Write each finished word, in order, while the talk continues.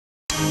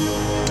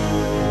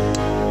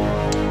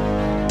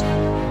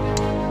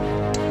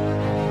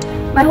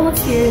My whole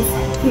experience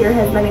here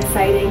has been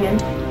exciting,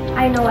 and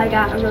I know I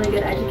got a really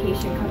good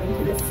education coming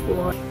to this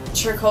school.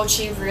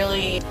 Tricoci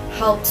really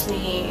helped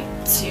me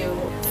to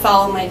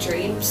follow my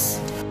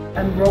dreams.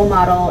 A role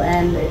model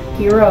and a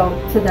hero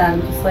to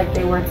them, just like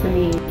they were to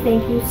me.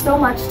 Thank you so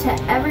much to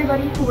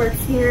everybody who works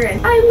here, and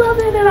I love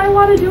it and I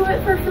want to do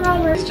it for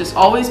forever. She's just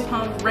always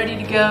pumped,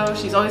 ready to go.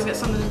 She's always got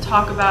something to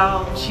talk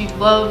about. She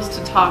loves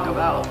to talk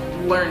about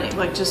learning,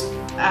 like just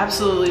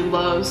absolutely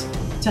loves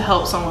to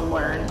help someone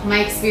learn. My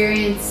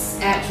experience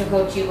at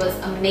Tricoci was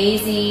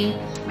amazing.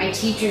 My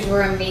teachers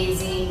were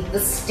amazing. The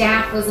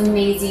staff was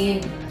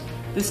amazing.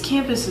 This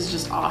campus is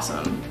just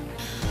awesome.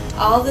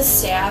 All the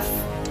staff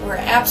were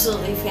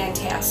absolutely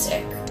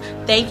fantastic.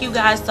 Thank you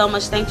guys so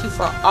much. Thank you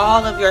for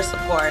all of your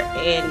support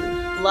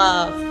and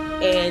love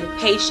and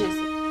patience.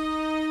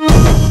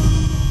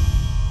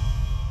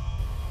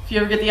 If you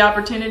ever get the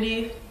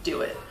opportunity,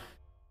 do it.